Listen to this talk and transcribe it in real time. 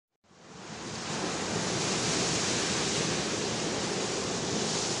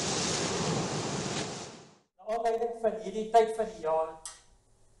aanleiding van hierdie tyd van die jaar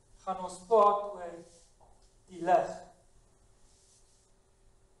gaan ons praat oor die lig.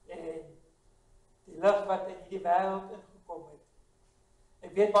 En die lig wat in hierdie wêreld ingekom het.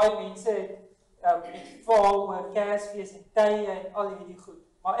 Ek weet baie mense het verhaal oor Kersfees en tye en al hierdie goed.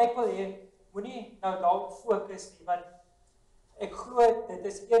 Maar ek wil hê, moenie nou daarop fokus nie, want ek glo dit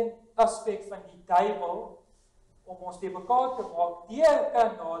is een aspek van die duiwel om ons te mekaar te maak deur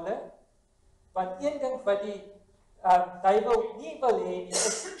kanale, want een ding wat die duiwel nie wil hê nie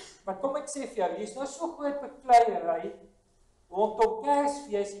is, maar kom ek sê vir jou, hier is nou so groot bekleierery rondom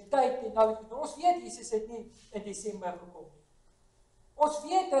Kersfees, die tyd en al die goed. Ons weet Jesus het nie in Desember gekom nie. Ons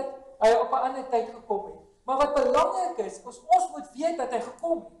weet dat hy op 'n ander tyd gekom het. Maar wat belangrik is, ons moet weet dat hy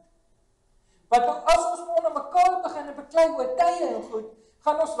gekom het. Want as ons onder mekaar begin beklei oor tye en goed,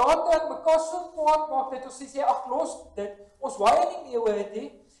 gaan ons later mekaar so kwaad maak dat ons sê, ag los dit, ons waai nie meer oor dit nie.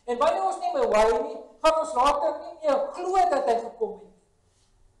 En wanneer ons nie meer waai nie, gaan ons later nie meer glo dat hy gekom het.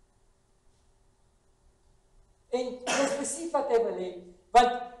 En dis presies wat hy wil hê.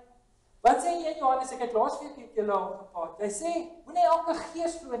 Want wat sê jy Johannes, ek het laas week met julle al gepraat. Hy sê, moenie elke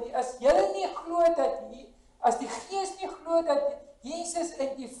gees glo nie. As julle nie glo dat as die gees nie glo dat Jesus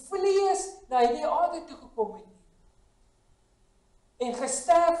in die vlees na hierdie aarde toe gekom het nie, en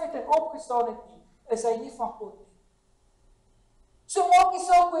gesterf het en opgestaan het nie, is hy nie van God nie. So maak nie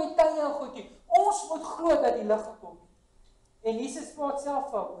saak hoe hy tye en goed nie. Ons moet glo dat die lig gekom het. En Jesus praat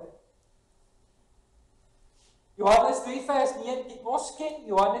self daaroor. Johannes 3 vers 19, ons ken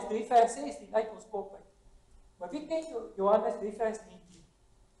Johannes 3 vers 16 uit ons kop uit. Maar wie ken Johannes 3 vers 19?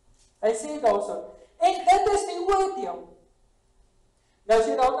 Hy sê daarso, en dit is die oordeel. Nou as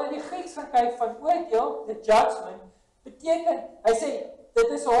jy dan na die Grieks gaan kyk van oordeel, the judgment, beteken, hy sê,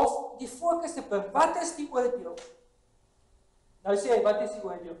 dit is half die fokus te punt. Wat is die oordeel? Nou sê hy, wat is die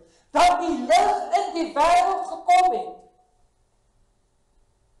oordeel? Dat die lig in die wêreld gekom het.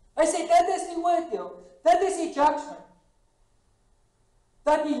 Hy sê, dit is die oordeel. Dit is die judgment.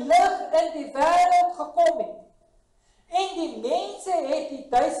 Dat die lig in die wêreld gekom het. En die mense het die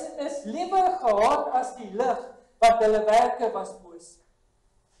duisternis liewer gehaat as die lig, want hulle werke was boos.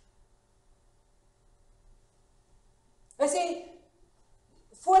 Hy sê,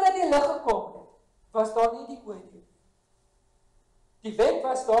 voordat die lig gekom het, was daar nie die oordeel. Die wet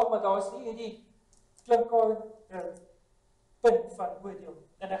was daar, maar daar was nie hierdie klinkare punt van oordeel.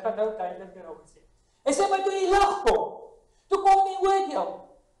 En ek gaan nou duideliker daaroor sê. Hy sê, maar toe die lig kom, toe kom die oordeel.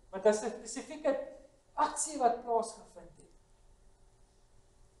 Want dit is 'n spesifieke aksie wat plaasgevind het.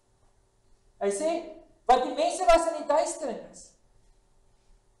 Hy sê, want die mense was in die duisternis.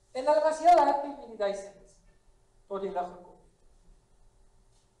 En hulle was heel happy met die duisternis, tot die lig gekom het.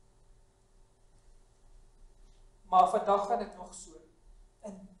 Maar vandag gaan dit nog so,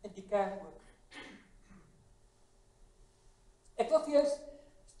 in die kerk ook. Ek wil vir jou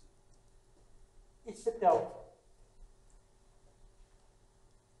iets vertel.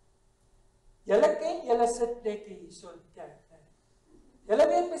 Julle ken julle sitplekke hier so in die kerk. Julle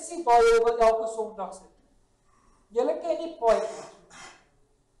weet presies waar jy wil elke Sondag sit. Julle ken die paadjie.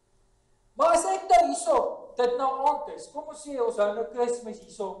 Maar as ek nou hierso, dit nou aand is, kom ons sê, ons hou nou Kersfees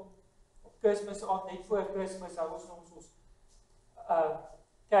hierso, op Kersfees aand, net voor Kersfees, hou ons ons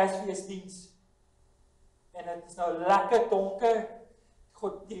Kersfeesdiens. En het is nou lekker donker,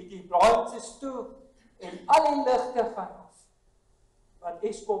 God, die brand is toe, en al die ligte gaan af. Want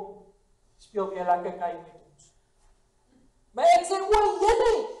Eskom speel weer lekker kyk met ons. Maar ek sê, o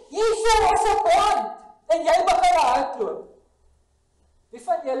julle, hierso was 'n brand, en jy begin hardloop. Wie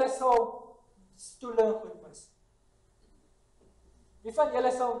van julle sal stoele en goed mis? Wie van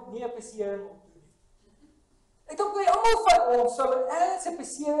julle sal nie 'n besering opdoen nie? Ek dink by almal van ons sal ergens 'n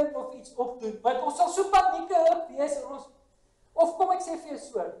besering of iets opdoen, want ons sal so paniekerig wees en ons, of kom ek sê vir jou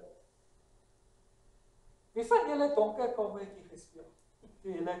so, wie van julle donker kamertjie gespeel,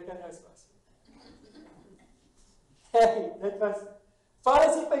 toe julle kinders was? Hey, dit was, waar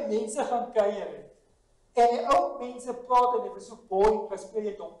as jy by mense gaan kuier het, en die ou mense praat en dit was so boy, was speel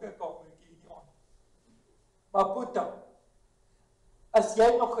jy donker kamertjie nie aan. Maar Boeta, as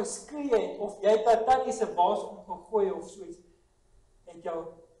jy nog geskree het, of jy het dat tannie se baas omgegooi of soos, het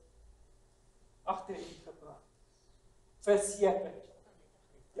jou agteruit gepraat. Verseker.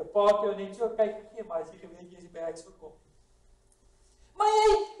 Jou pa het jou net so kyk gegee, maar as jy geweet, jy is by huis gekom.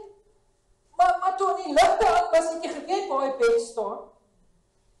 Maar toe die ligte aan was, het jy geweet waar hy bed staan.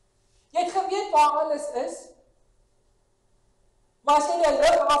 Jy het geweet waar alles is. Maar as jy die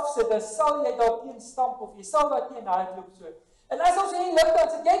lig afsit, dan sal jy daar teen stamp, of jy sal daar teen hardloop so. En as ons die lig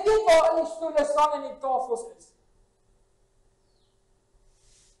aansit, jy weet waar al die stoele staan en die tafels is.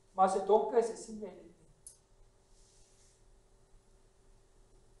 Maar as dit donker is, sien jy dit nie.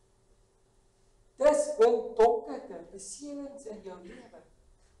 dis bring donkerte, beserings in jou lewe.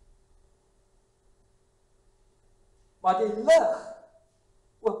 Maar die lig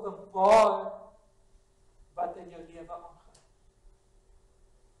openbaar wat in jou lewe aangaan.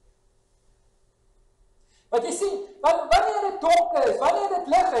 Want jy sien, wanneer dit donker is, wanneer dit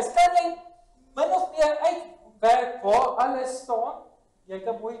lig is, kan jy min of meer uitwerk waar alles staan. Jy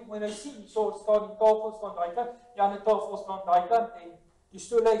kan mooi nou sien, so staan die tafel staan daai kant, die ander tafel staan daai kant en die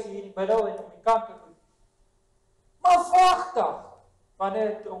stoele is hier in die middel en om die kante goed. Maar wagtig, wanneer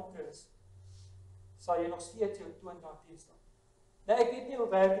dit donker is, sal jy nog steeds jou toon daar teen staan. Nou ek weet nie hoe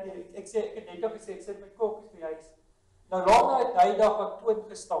werk dit, ek het net al gesê, ek sit my kokkies by huis. Nou laat het die dag wat toon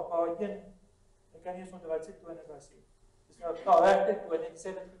gestap, maar ek kan nie eens wat sy toon was nie. Dis nou regte toon, ek sê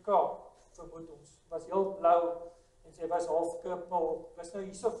dit gekaap, vermoed ons, was heel blou, en sy was half krippel, was nou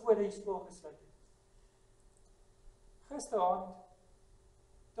hier so voor die skool gesluit het. Gisteravond,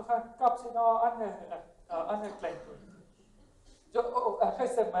 toe gaan kap sy na 'n ander klein toon. So,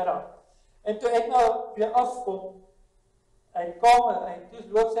 gistermiddag. En toe ek nou weer afkom, uit kamer, en toe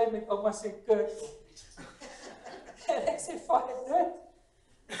loop sy met ouma sy kurk op. En ek sê, vader, dit?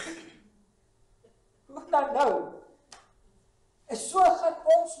 Hoe nou? En so gaan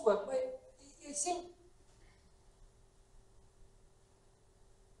ons ook, maar jy sien,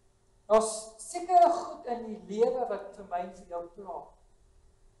 daar's sekere goed in die lewe wat vir my en vir jou pla.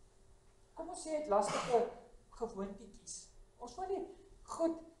 Kom ons sê het lastige gewoontetjies. Ons moet nie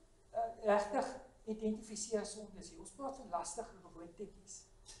goed regtig identifiseer sondes nie. Ons praat van lastige gewoontetjies.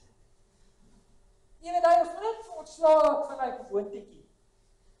 Jy weet, ons moet net ontslaak van daai gewoontetjie.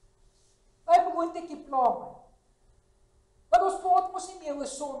 Daai gewoontetjie pla my. Want ons praat mos nie meer oor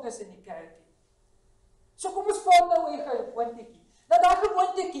sondes in die kerk nie. So kom ons praat nou oor die gewoontetjie. Nou daai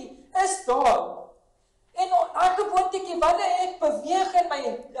gewoontetjie is daar. En daai gewoontetjie, wanneer ek beweeg in my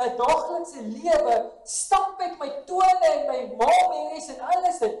daaglikse lewe, stamp ek my tone en my maalmeries en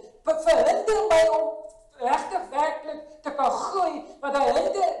alles dit, verhinder my om regtig werklik te kan groei, want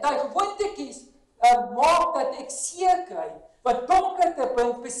daai gewoontetjies maak dat ek seer kry, wat donkerte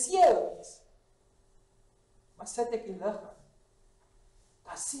bring beserings. Maar sit ek die lig aan,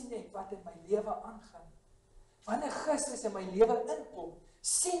 dan sien ek wat in my lewe aangaan. Wanneer Christus in my lewe inkom,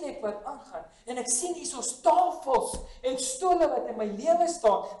 sien ek wat aangaan, en ek sien hier so tafels en stole wat in my lewe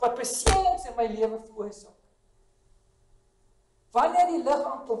staan, wat beserings in my lewe veroorsaak. Wanneer die lig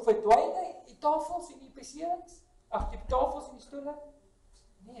aankom, verdwyn die tafels en die beserings? Die tafels en die stole?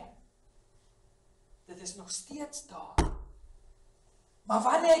 Nee. Dit is nog steeds daar. Maar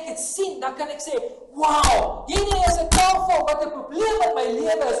wanneer ek dit sien, dan kan ek sê, wow, hierdie is 'n tafel wat 'n probleem in my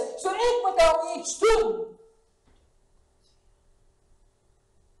lewe is, so ek moet daar iets doen.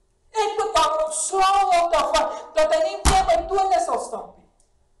 Ek moet daar ontslae op daarvan, dat hy nie meer my tone sal stamp nie.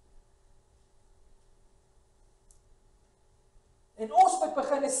 En ons moet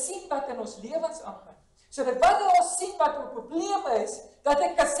begin sien wat in ons lewens aangaan. Sodat wanneer ons sien wat ons probleme is, dat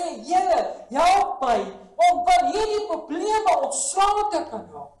ek kan sê, Here, help my, om van hierdie probleme ontslae te kan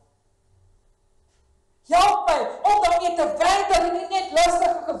raak. Help my, om daarmee te werk, dat dit nie net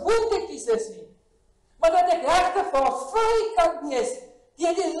lastige gewoontetjies is nie, maar dat ek regtig vry kan wees,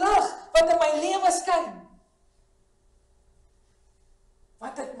 deur die lig wat in my lewe skyn.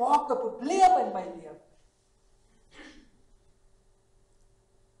 Want dit maak 'n probleem in my lewe.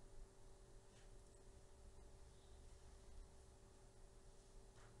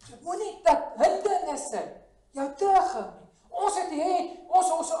 So moenie dat hindernisse jou terughou nie.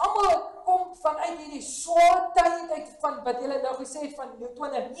 Ons almal kom vanuit hierdie swaar tyd uit van wat julle nou gesê het van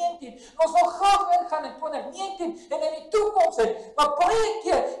 2019. Ons wil graag ingaan in 2019 en in die toekoms in. Maar baie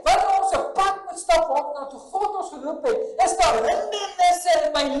keer, wanneer ons 'n pad moet stap waarna toe God ons geroep het, is daar hindernisse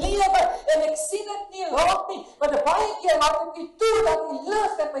in my lewe en ek sien dit nie raak nie, want baie keer laat ek nie toe dat die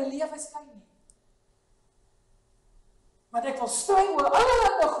lig in my lewe skyn nie. Maar ek wil stry oor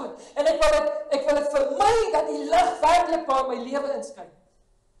allerlei goed en ek wil dit vermy dat die lig werklik waar my lewe inskyn.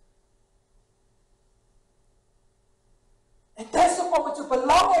 En dis hoekom dit so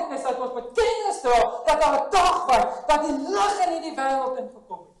belangrik is dat ons met kennis dra dat daar 'n dag was dat die lig in hierdie wêreld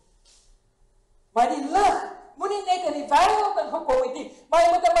ingekom het. Maar die lig moenie net in die wêreld ingekom het nie, maar hy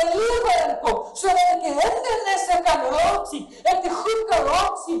moet in my lewe inkom sodat ek die hindernisse kan raak sien, ek die goed kan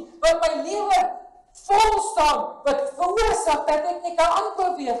raak sien wat my lewe vol staan, wat veroorsaak dat ek nie kan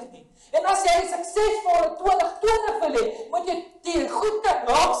aanbeweeg nie. En as jy 'n suksesvolle 2020 wil hê, moet jy die goed kan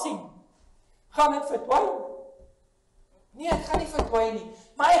raak sien. Gaan dit verdwyn? Nee, ek gaan nie verdwyn nie,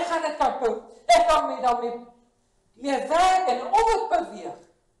 maar ek gaan dit kan met daarmee meer werk en om het beweeg.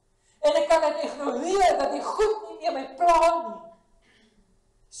 En ek kan dit ignoreer dat die goed nie meer my plan nie,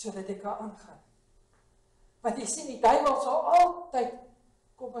 sodat ek kan aangaan. Want jy sien, die duiwel sal altyd,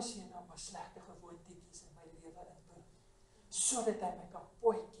 kom ons sê nou maar slegte gewoontetjies in my lewe inbring, sodat hy my kan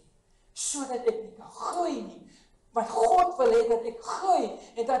potjie, sodat ek nie kan groei nie. Want God wil hê dat ek groei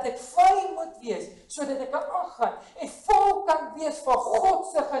en dat ek vry moet wees, sodat ek kan aangaan en vol kan wees van God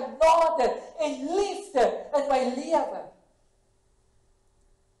se genade en liefde in my lewe.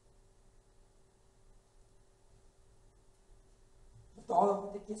 Daarom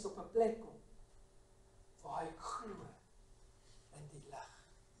moet ek eens op 'n plek kom waar ek glo in die lig.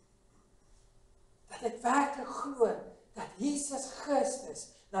 Dat ek werklik glo dat Jesus Christus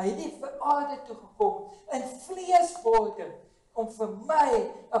na hierdie aarde toe gekom in vleeswording om vir my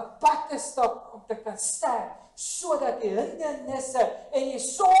 'n pad te stap om te kan sterf, sodat die hindernisse en die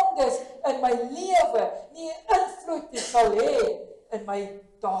sondes in my lewe nie invloed sal hê in my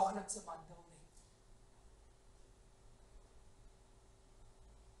daaglikse wandel nie.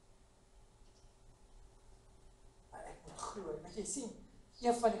 Maar ek moet glo, want jy sien,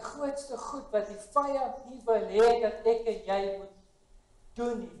 een van die grootste goed wat die vyand nie wil hê dat ek en jy moet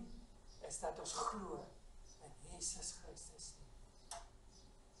doen nie, is dat ons glo in Jesus Christus nie.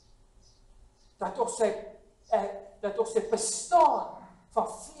 Dat ons sy bestaan van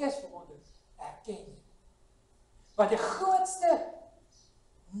vleeswording erken nie. Want die grootste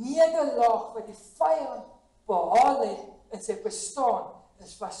nederlaag wat die vyand behaal het in sy bestaan,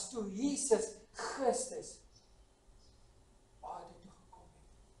 was toe Jesus Christus aarde toe gekom het.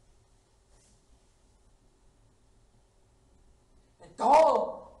 En daarom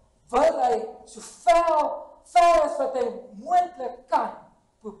wil hy so ver as wat hy moontlik kan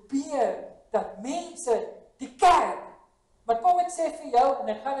probeer dat mense, die kerk, maar kom ek sê vir jou, en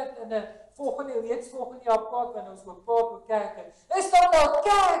ek gaan dit in 'n volgende jaar praat, wanneer ons wil praat oor kerke, is daar nou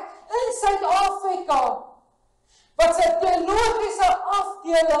kerk in Suid-Afrika, wat sy teologiese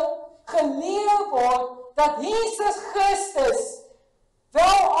afdeling geleer word, dat Jesus Christus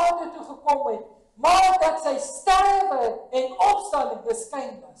wel aarde toe gekom het, maar dat sy sterwe en opstanding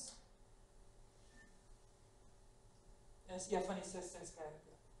beskyn was. Dit is een van die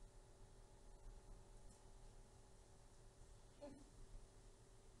susterskerke.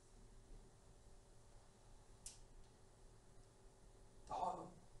 Daarom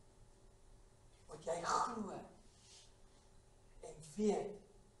moet jy glo en weet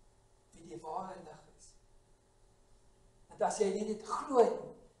wie die ware lig is. Want as jy nie dit glo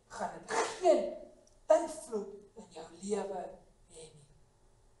nie, gaan dit geen invloed in jou lewe hê nie.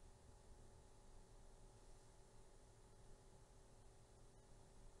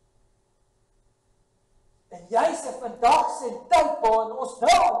 En juis in vandag se tyd waarin ons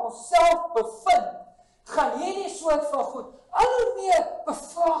nou onsself bevind, gaan hierdie soort van goed al hoe meer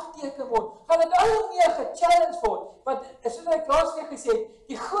bevraagteken word, gaan dit al hoe meer gechallenge word, want soos ek laasweek gesê het,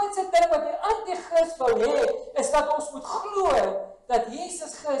 die grootste ding wat die anti-Christ wil hê, is dat ons moet glo dat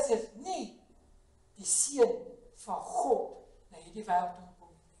Jesus Christus nie die seun van God na hierdie wêreld toe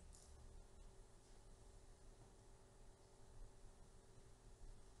gekom het.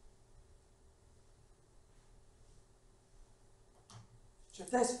 So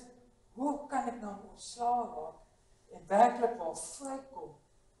dis, hoe kan ek nou ontslae raak en werklik waar vrykom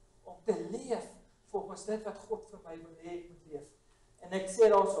om te leef volgens dit wat God vir my wil hê ek moet leef. En ek sê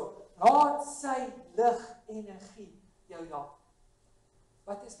daarso, laat sy lig energie jou jaag.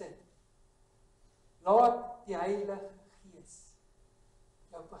 Wat is dit? Laat die Heilige Gees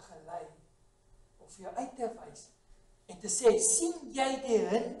jou begelei of jou uit te wys en te sê, sien jy die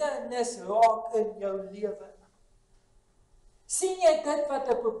hindernis raak in jou lewe? Sien jy dit wat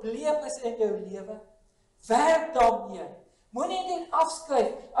 'n probleem is in jou lewe? Werk daarmee. Moenie dit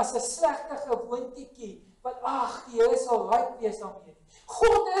afskryf as 'n slegte gewoontetjie, wat die Here sal right wees daarmee nie.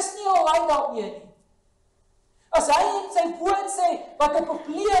 God is nie alright daarmee nie. As hy in sy woord sê wat 'n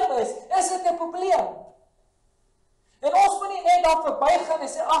probleem is dit 'n probleem. En ons moet nie net daar verbygaan en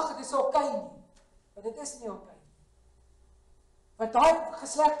sê, dit is oké nie. Want dit is nie oké nie. Want daai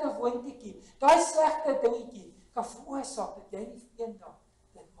geslegte gewoontetjie, daai slegte dingetjie, kan veroorsaak dat jy nie eendag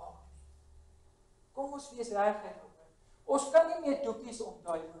dit maak nie. Kom ons wees regtig op. Ons kan nie meer doekies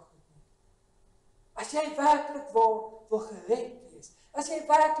omdraai oor goed nie. As jy werklik wil gered wees, as jy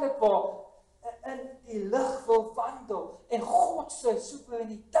werklik in die lig wil wandel en God se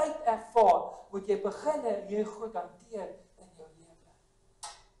soewereiniteit ervaar, moet jy begin hierdie goed hanteer in jou lewe.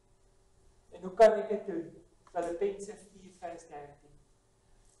 En hoe kan ek dit doen? Filippense 4:13.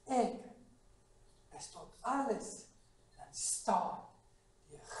 Ek is tot alles in staat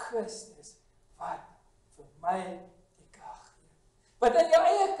deur Christus wat vir my die krag gee. Want in jou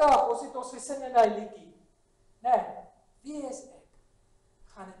eie krag, ons het ons gesing in daai liedjie. Nee, wie is ek?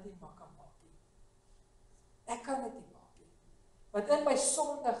 Gaan dit nie maak nie. Ek kan dit nie maak nie. Want in my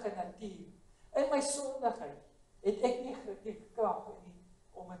sondige natuur, in my sondigheid, het ek nie die krag nie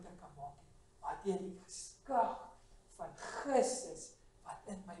om dit te kan maak nie. Maar deur die krag van Christus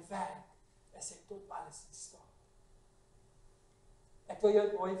wat in my werk, is ek tot alles in staat. Ek wil jou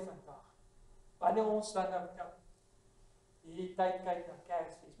mooi vandag, wanneer ons dan nou hierdie tyd kyk na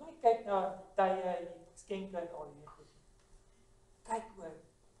Kersfees, maar kyk na die tye en die geskenke en al hierdie goed. Kyk oor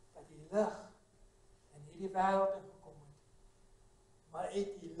dat die lig in hierdie wêreld ingekom het, maar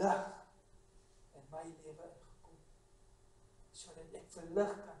het die lig in my lewe ingekom, sodat ek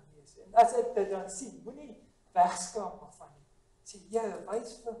verlig kan wees. En as ek dit dan sien, moenie wegskaam van nie. Sê, Here,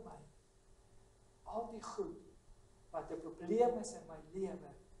 wys vir my al die goed wat 'n probleem is in my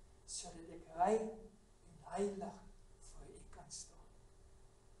lewe, sodat ek rein en heilig voor U kan staan.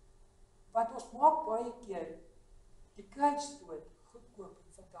 Want ons maak baie keer die kruisdood goedkoop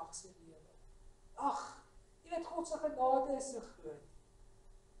in vandag se lewe. Ag, jy weet God se genade is so groot.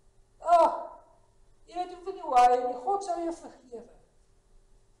 Ag, jy weet hoef nie worry nie, God sal jou vergewe.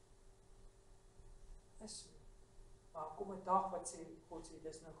 Is so. Maar kom 'n dag wat sê God sê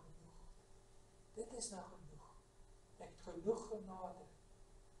dis nou genoeg. Dit is nou genoeg. Ek het genoeg genade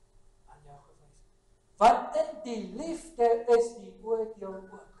aan jou gewys. Want in die liefde is die oordeel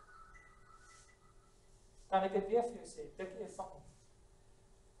ook. Kan ek dit weer vir jou sê? Dink jy van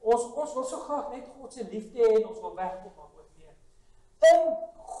ons wil so graag net God se liefde hê en ons wil wegkom maar oor meer. In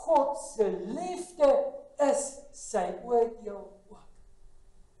God se liefde is sy oordeel ook.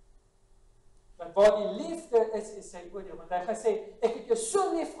 Want waar die liefde is sy oordeel. Want hy gaan sê, ek het jou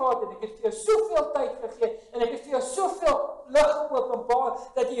so lief gehad en ek het vir jou soveel tyd gegee en ek het vir jou soveel lig geopenbaar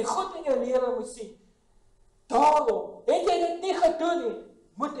dat jy goed in jou lewe moet sien. Daarom, het jy dit nie gedoen nie,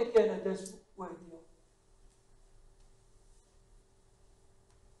 moet ek jou nou dus oordeel.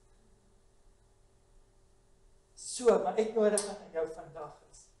 So, maar uitnodiging aan jou vandag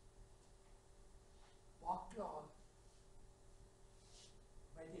is, maak klaar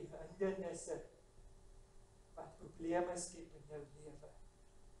met die hindernisse wat probleme skep in jou lewe,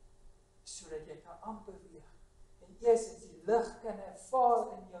 sodat jy kan aanbeweeg en eers die lig kan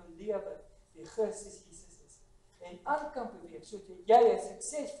ervaar in jou lewe wie Christus Jesus is en aan kan beweeg sodat jy 'n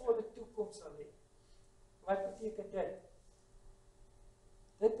suksesvolle toekoms sal hê. Wat beteken dit?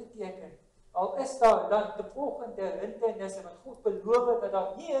 Dit beteken al is daar dan die volgende hindernisse wat God beloof het dat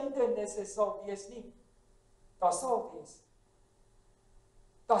daar nie hindernisse sal wees nie. Daar sal wees.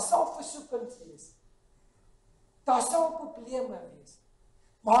 Daar sal versoekings wees. Daar sal probleme wees.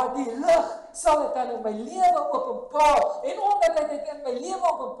 Maar die lig sal dit dan in my lewe openbaar. En omdat hy dit in my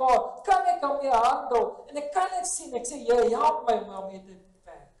lewe openbaar, kan ek daarmee handel. En ek kan dit sien. Ek sê, Here, help my om mee te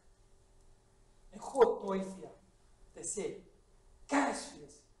werk. En God nooi vir jou te sê,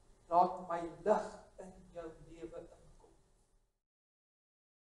 Kersfees, laat my lig in jou lewe inkom.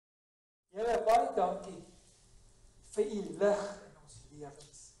 Here, baie dankie vir U lig in ons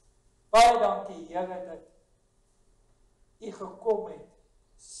lewens. Baie dankie, Here, dat U gekom het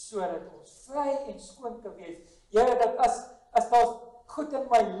sodat ons vry en skoon kan wees. Here, dat as daar goed in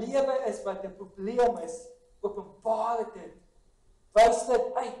my lewe is wat 'n probleem is, openbaar dit, wys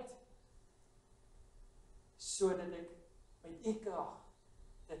dit uit, sodat ek met U krag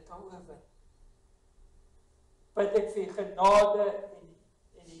dit kan oorwin. Bid ek vir genade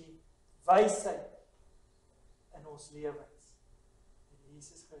en die wysheid in ons lewens. In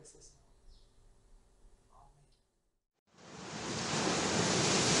Jesus Christus.